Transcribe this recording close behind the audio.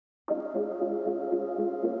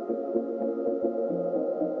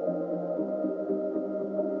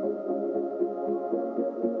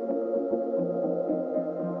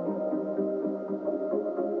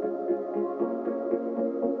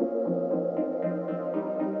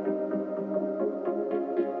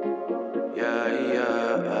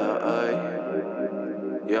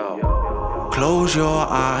Close your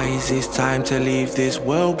eyes, it's time to leave this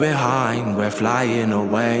world behind. We're flying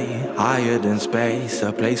away, higher than space,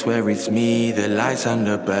 a place where it's me, the lights and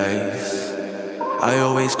the bass. I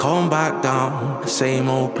always come back down, same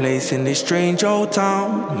old place in this strange old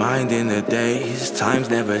town. Minding the days, times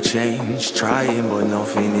never change. Trying but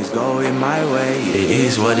nothing is going my way. It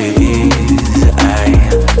is what it is,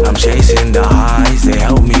 ayy. I'm chasing the highs, they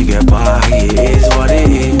help me get by. It is what it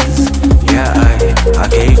is, yeah, ayy. I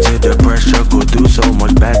cave to the pressure, could do so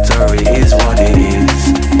much better. It is what it is,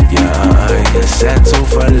 yeah, ayy. Settle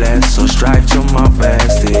for less, so strive to my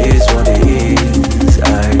best. It is what it is,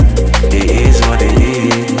 ayy. It is what it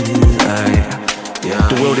is, yeah.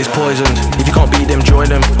 The world is poisoned, if you can't beat them, join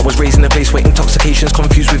them. I was raised in a place where intoxication's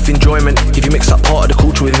confused with enjoyment. If you mix up part of the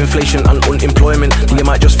culture with inflation and unemployment, then you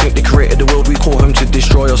might just think they created the world we call home to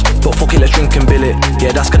destroy us. But fuck it, let's drink and bill it.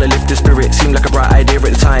 Yeah, that's gonna lift the spirit. Seemed like a bright idea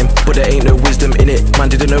at the time, but there ain't no wisdom in it. Man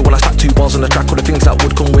didn't know when I slapped 2 bars on the track all the things that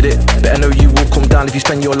would come with it. Better know you will come down if you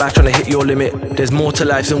spend your life trying to hit your limit. There's more to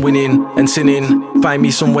life than winning and sinning. Find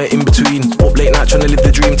me somewhere in between. Up late night trying to live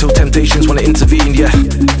the dream till temptations wanna intervene, yeah.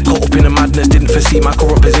 Caught up in the madness, didn't foresee my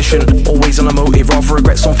current position. Always on a motive, rather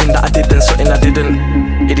regret something that I did than something I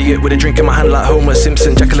didn't. Idiot with a drink in my hand like Homer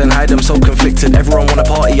Simpson. Jekyll and Hyde, I'm so conflicted. Everyone wanna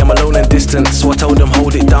party, I'm alone and distant. So I told them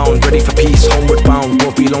hold it down, ready for peace, homeward bound.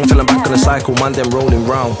 Won't be long till I'm back on the cycle, man, them rolling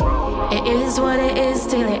round. It is what it is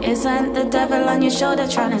till it isn't. The devil on your shoulder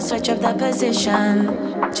trying to switch up that position.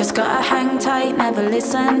 Just gotta hang tight, never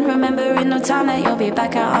listen. Remember in no time that you'll be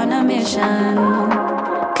back out on a mission.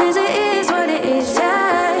 Cause it is what it is,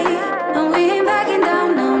 yeah. And we ain't backing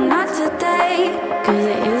down, no, not today. Cause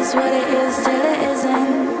it is what it is till it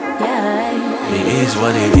isn't, yeah. It is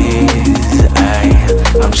what it is,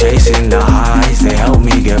 ayy. I'm chasing the highs, they help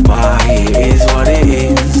me get by. It is what it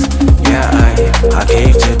is, yeah, ayy. I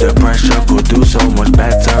cave to the pressure, could do so much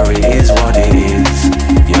better. It is what it is,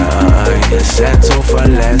 yeah, ayy. Settle for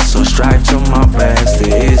less, so strive to my best.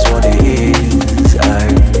 It is what it is,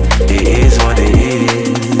 ayy. It is what it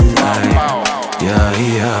is, ayy. Yeah,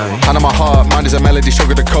 yeah. Hand on my heart, mind is a melody,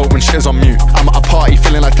 struggle to cope when shit is on mute. I'm at a party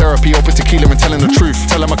feeling like therapy, open tequila and telling the truth.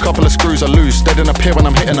 Tell them a couple of screws are loose. They don't appear when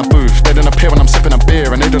I'm hitting a booth. They don't appear when I'm sipping a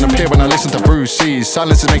beer. And they don't appear when I listen to Bru-C.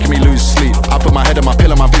 Silence is making me lose sleep. I put my head on my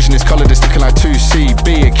pillow, my vision is coloured, it's sticking like 2C.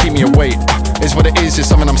 Be it, keep me awake. It's what it is, it's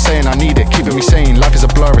something I'm saying, I need it, keeping me sane. Life is a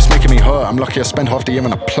blur, it's making me hurt. I'm lucky I spent half the year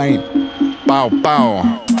on a plane. Bow, bow,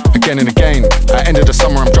 again and again. At end of the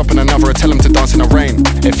summer I'm dropping another, I tell them to dance in the rain.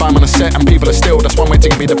 If I'm on a set and people are still, that's one way to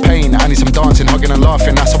give me the pain. I need some dancing, hugging and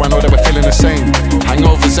laughing, that's how I know that we're feeling the same.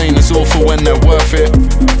 Hangovers ain't as awful when they're worth it.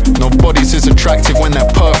 No bodies is attractive when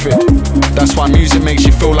they're perfect. That's why music makes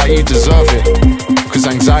you feel like you deserve it. Cause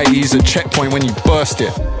anxiety is a checkpoint when you burst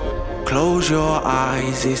it. Close your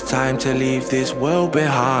eyes, it's time to leave this world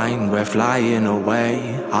behind. We're flying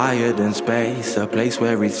away, higher than space, a place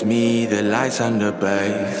where it's me, the lights and the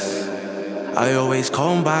bass. I always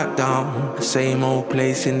come back down, same old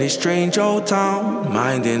place in this strange old town.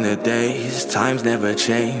 Minding the days, times never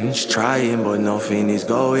change. Trying but nothing is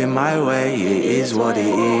going my way. It is what it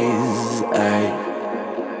is, ayy.